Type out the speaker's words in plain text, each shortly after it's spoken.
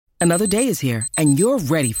Another day is here, and you're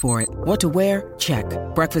ready for it. What to wear? Check.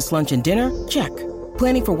 Breakfast, lunch, and dinner? Check.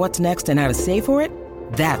 Planning for what's next and how to save for it?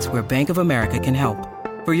 That's where Bank of America can help.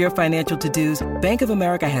 For your financial to-dos, Bank of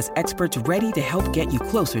America has experts ready to help get you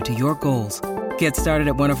closer to your goals. Get started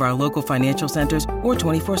at one of our local financial centers or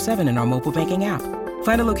 24/7 in our mobile banking app.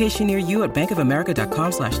 Find a location near you at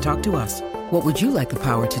bankofamerica.com/talktous. What would you like the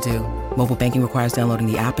power to do? Mobile banking requires downloading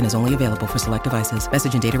the app and is only available for select devices.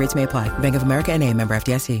 Message and data rates may apply. Bank of America N.A., member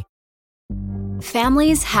FDIC.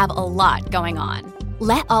 Families have a lot going on.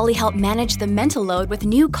 Let Ollie help manage the mental load with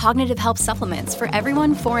new cognitive help supplements for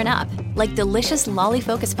everyone 4 and up, like delicious Lolly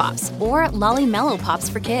Focus Pops or Lolly Mellow Pops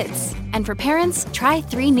for kids. And for parents, try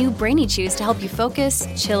 3 new Brainy Chews to help you focus,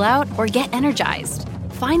 chill out, or get energized.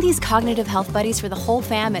 Find these cognitive health buddies for the whole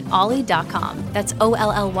fam at ollie.com. That's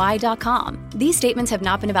OLLY.com. These statements have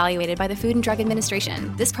not been evaluated by the Food and Drug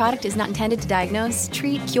Administration. This product is not intended to diagnose,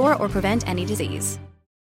 treat, cure, or prevent any disease.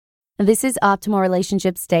 This is Optimal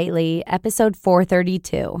Relationships Daily, episode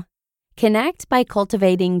 432. Connect by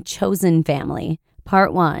Cultivating Chosen Family,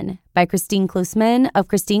 Part 1, by Christine Klusman of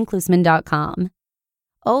ChristineKlusman.com.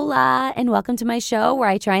 Hola, and welcome to my show where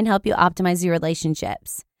I try and help you optimize your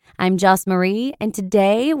relationships. I'm Joss Marie, and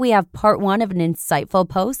today we have part 1 of an insightful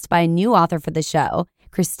post by a new author for the show,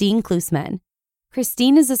 Christine Klusman.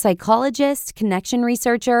 Christine is a psychologist, connection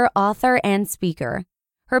researcher, author, and speaker.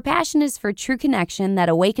 Her passion is for true connection that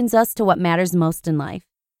awakens us to what matters most in life.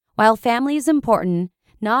 While family is important,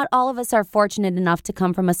 not all of us are fortunate enough to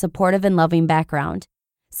come from a supportive and loving background.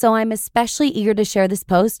 So I'm especially eager to share this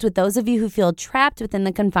post with those of you who feel trapped within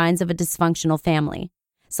the confines of a dysfunctional family.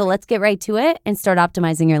 So let's get right to it and start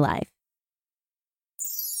optimizing your life.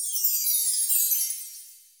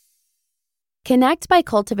 Connect by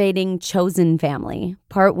Cultivating Chosen Family,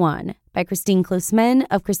 Part 1, by Christine Klusman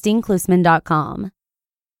of ChristineKlusman.com.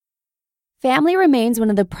 Family remains one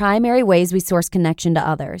of the primary ways we source connection to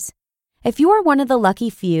others. If you are one of the lucky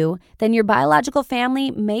few, then your biological family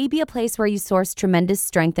may be a place where you source tremendous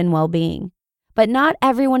strength and well-being. But not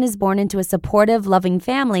everyone is born into a supportive, loving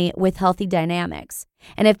family with healthy dynamics.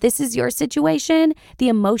 And if this is your situation, the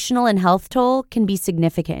emotional and health toll can be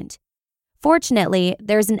significant. Fortunately,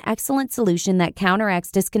 there's an excellent solution that counteracts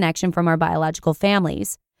disconnection from our biological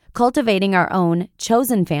families, cultivating our own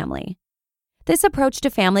chosen family. This approach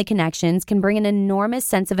to family connections can bring an enormous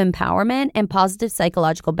sense of empowerment and positive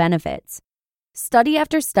psychological benefits. Study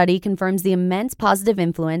after study confirms the immense positive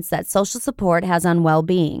influence that social support has on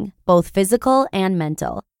well-being, both physical and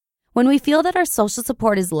mental. When we feel that our social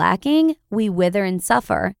support is lacking, we wither and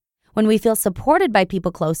suffer. When we feel supported by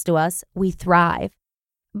people close to us, we thrive.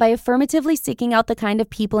 By affirmatively seeking out the kind of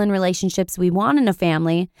people and relationships we want in a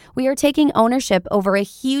family, we are taking ownership over a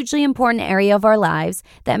hugely important area of our lives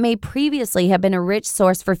that may previously have been a rich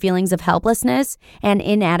source for feelings of helplessness and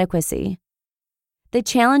inadequacy. The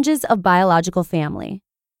challenges of biological family.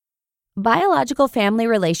 Biological family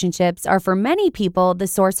relationships are for many people the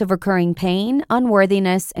source of recurring pain,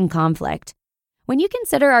 unworthiness, and conflict. When you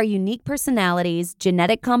consider our unique personalities,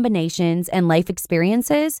 genetic combinations, and life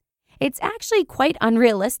experiences, it's actually quite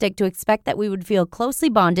unrealistic to expect that we would feel closely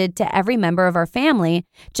bonded to every member of our family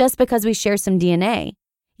just because we share some DNA.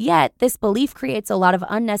 Yet, this belief creates a lot of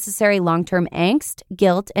unnecessary long-term angst,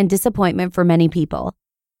 guilt, and disappointment for many people.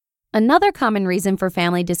 Another common reason for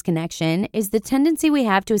family disconnection is the tendency we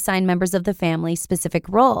have to assign members of the family specific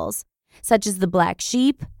roles, such as the black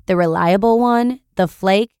sheep, the reliable one, the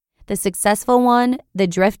flake, the successful one, the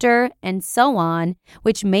drifter, and so on,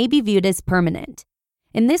 which may be viewed as permanent.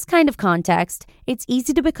 In this kind of context, it's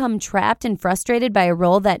easy to become trapped and frustrated by a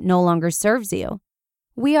role that no longer serves you.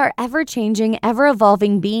 We are ever-changing,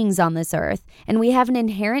 ever-evolving beings on this earth, and we have an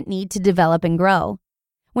inherent need to develop and grow.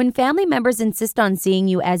 When family members insist on seeing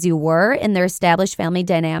you as you were in their established family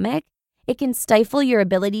dynamic, it can stifle your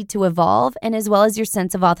ability to evolve and as well as your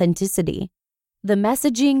sense of authenticity. The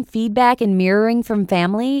messaging, feedback, and mirroring from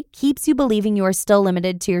family keeps you believing you are still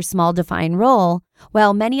limited to your small defined role,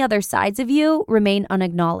 while many other sides of you remain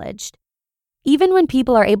unacknowledged. Even when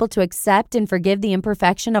people are able to accept and forgive the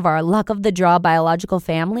imperfection of our luck-of-the-draw biological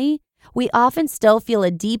family, we often still feel a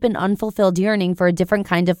deep and unfulfilled yearning for a different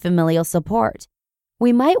kind of familial support.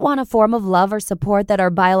 We might want a form of love or support that our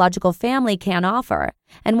biological family can't offer,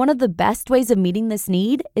 and one of the best ways of meeting this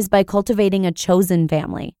need is by cultivating a chosen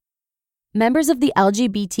family. Members of the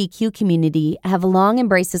LGBTQ community have long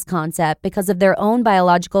embraced this concept because of their own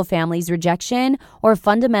biological family's rejection or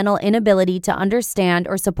fundamental inability to understand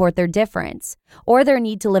or support their difference, or their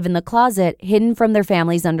need to live in the closet hidden from their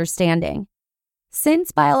family's understanding.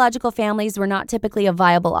 Since biological families were not typically a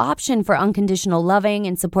viable option for unconditional loving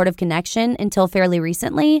and supportive connection until fairly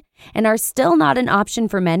recently, and are still not an option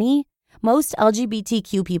for many, most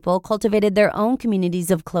LGBTQ people cultivated their own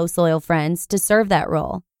communities of close, loyal friends to serve that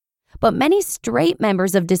role. But many straight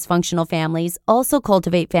members of dysfunctional families also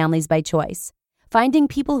cultivate families by choice, finding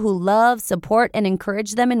people who love, support, and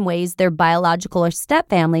encourage them in ways their biological or step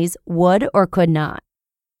families would or could not.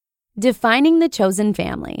 Defining the chosen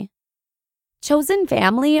family. Chosen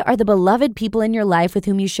family are the beloved people in your life with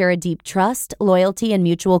whom you share a deep trust, loyalty, and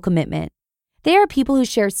mutual commitment. They are people who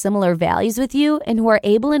share similar values with you and who are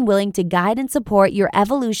able and willing to guide and support your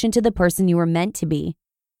evolution to the person you were meant to be.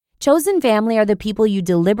 Chosen family are the people you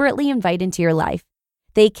deliberately invite into your life.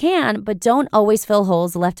 They can, but don't always fill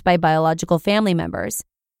holes left by biological family members.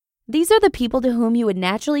 These are the people to whom you would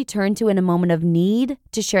naturally turn to in a moment of need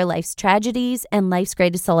to share life's tragedies and life's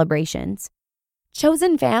greatest celebrations.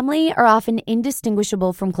 Chosen family are often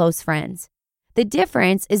indistinguishable from close friends. The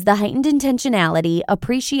difference is the heightened intentionality,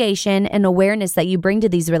 appreciation, and awareness that you bring to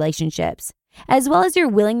these relationships, as well as your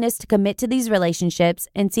willingness to commit to these relationships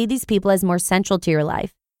and see these people as more central to your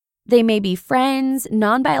life. They may be friends,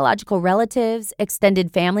 non-biological relatives,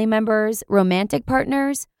 extended family members, romantic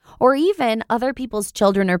partners, or even other people's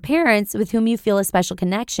children or parents with whom you feel a special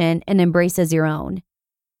connection and embrace as your own.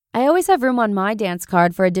 I always have room on my dance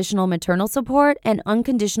card for additional maternal support and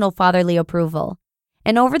unconditional fatherly approval.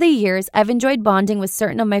 And over the years, I've enjoyed bonding with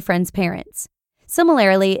certain of my friends' parents.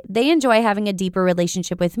 Similarly, they enjoy having a deeper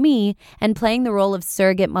relationship with me and playing the role of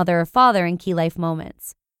surrogate mother or father in key life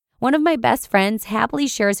moments. One of my best friends happily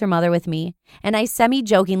shares her mother with me, and I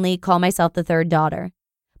semi-jokingly call myself the third daughter.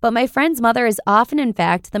 But my friend's mother is often, in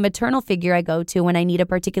fact, the maternal figure I go to when I need a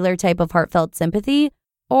particular type of heartfelt sympathy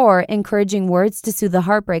or encouraging words to soothe the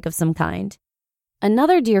heartbreak of some kind.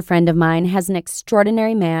 Another dear friend of mine has an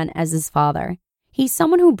extraordinary man as his father. He's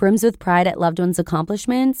someone who brims with pride at loved ones'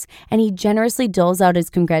 accomplishments, and he generously doles out his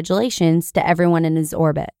congratulations to everyone in his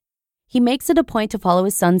orbit. He makes it a point to follow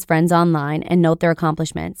his son's friends online and note their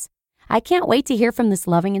accomplishments. I can't wait to hear from this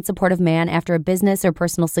loving and supportive man after a business or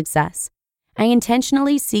personal success. I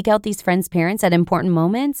intentionally seek out these friends' parents at important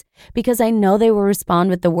moments because I know they will respond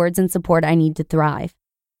with the words and support I need to thrive.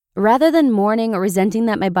 Rather than mourning or resenting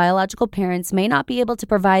that my biological parents may not be able to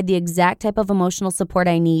provide the exact type of emotional support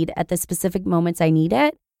I need at the specific moments I need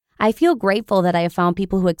it, I feel grateful that I have found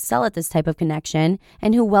people who excel at this type of connection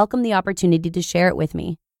and who welcome the opportunity to share it with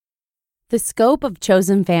me. The scope of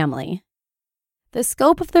chosen family. The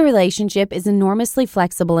scope of the relationship is enormously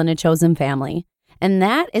flexible in a chosen family, and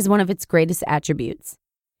that is one of its greatest attributes.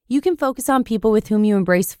 You can focus on people with whom you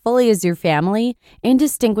embrace fully as your family,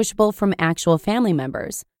 indistinguishable from actual family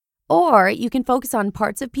members. Or you can focus on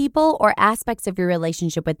parts of people or aspects of your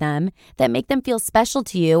relationship with them that make them feel special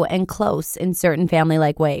to you and close in certain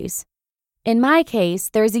family-like ways. In my case,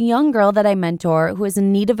 there is a young girl that I mentor who is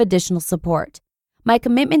in need of additional support. My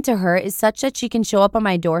commitment to her is such that she can show up on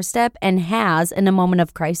my doorstep and has, in a moment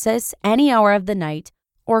of crisis, any hour of the night,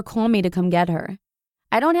 or call me to come get her.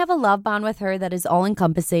 I don't have a love bond with her that is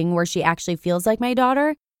all-encompassing where she actually feels like my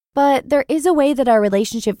daughter, but there is a way that our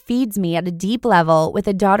relationship feeds me at a deep level with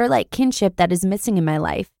a daughter-like kinship that is missing in my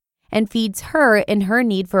life, and feeds her in her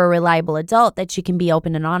need for a reliable adult that she can be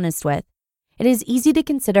open and honest with. It is easy to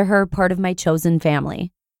consider her part of my chosen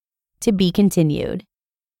family. To be continued.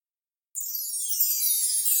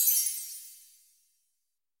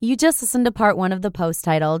 You just listened to part 1 of the post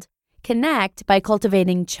titled, Connect by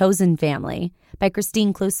Cultivating Chosen Family by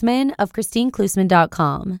Christine Klusman of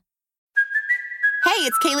ChristineKlusman.com. Hey,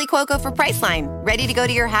 it's Kaylee Cuoco for Priceline. Ready to go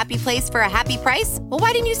to your happy place for a happy price? Well,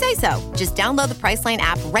 why didn't you say so? Just download the Priceline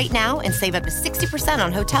app right now and save up to 60%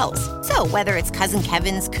 on hotels. So whether it's Cousin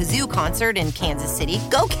Kevin's Kazoo Concert in Kansas City,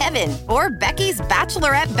 go Kevin, or Becky's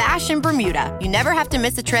Bachelorette Bash in Bermuda, you never have to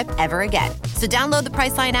miss a trip ever again. So download the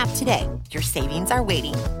Priceline app today. Your savings are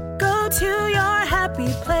waiting. Go to your happy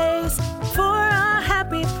place for a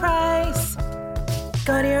happy price.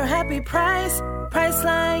 Go to your happy price,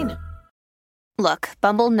 Priceline. Look,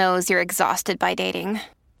 Bumble knows you're exhausted by dating.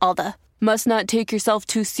 All the, must not take yourself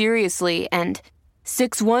too seriously, and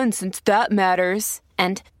 6'1" since that matters,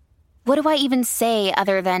 and what do I even say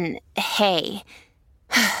other than, hey?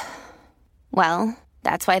 Well,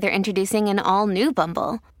 that's why they're introducing an all-new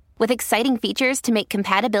Bumble, with exciting features to make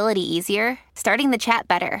compatibility easier, starting the chat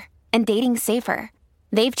better, and dating safer.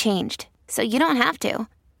 They've changed, so you don't have to.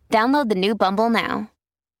 Download the new Bumble now.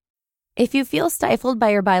 If you feel stifled by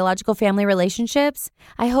your biological family relationships,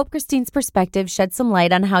 I hope Christine's perspective sheds some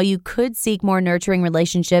light on how you could seek more nurturing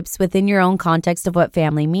relationships within your own context of what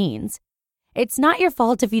family means. It's not your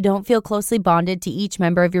fault if you don't feel closely bonded to each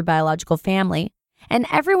member of your biological family, And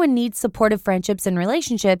everyone needs supportive friendships and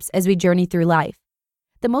relationships as we journey through life.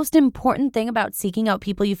 The most important thing about seeking out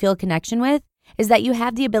people you feel a connection with is that you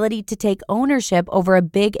have the ability to take ownership over a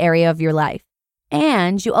big area of your life.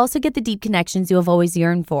 And you also get the deep connections you have always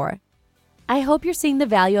yearned for. I hope you're seeing the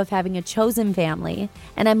value of having a chosen family,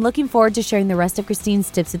 and I'm looking forward to sharing the rest of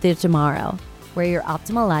Christine's tips with you tomorrow, where your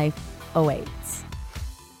optimal life awaits.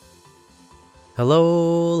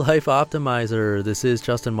 Hello, Life Optimizer. This is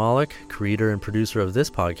Justin Malik, creator and producer of this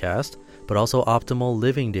podcast, but also Optimal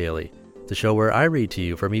Living Daily, the show where I read to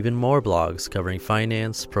you from even more blogs covering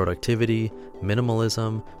finance, productivity,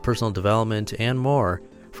 minimalism, personal development, and more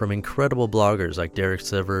from incredible bloggers like Derek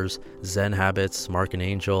Sivers, Zen Habits, Mark and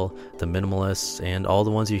Angel, The Minimalists, and all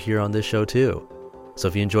the ones you hear on this show too. So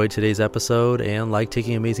if you enjoyed today's episode and like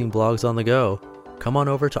taking amazing blogs on the go, come on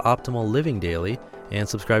over to Optimal Living Daily and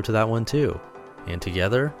subscribe to that one too. And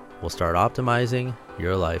together, we'll start optimizing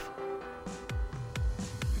your life.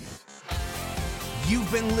 You've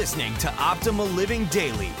been listening to Optimal Living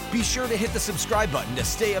Daily. Be sure to hit the subscribe button to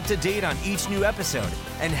stay up to date on each new episode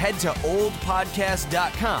and head to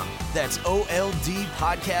oldpodcast.com. That's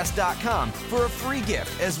OLDpodcast.com for a free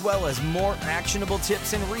gift as well as more actionable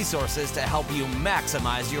tips and resources to help you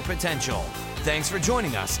maximize your potential. Thanks for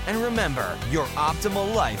joining us, and remember, your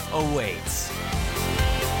optimal life awaits.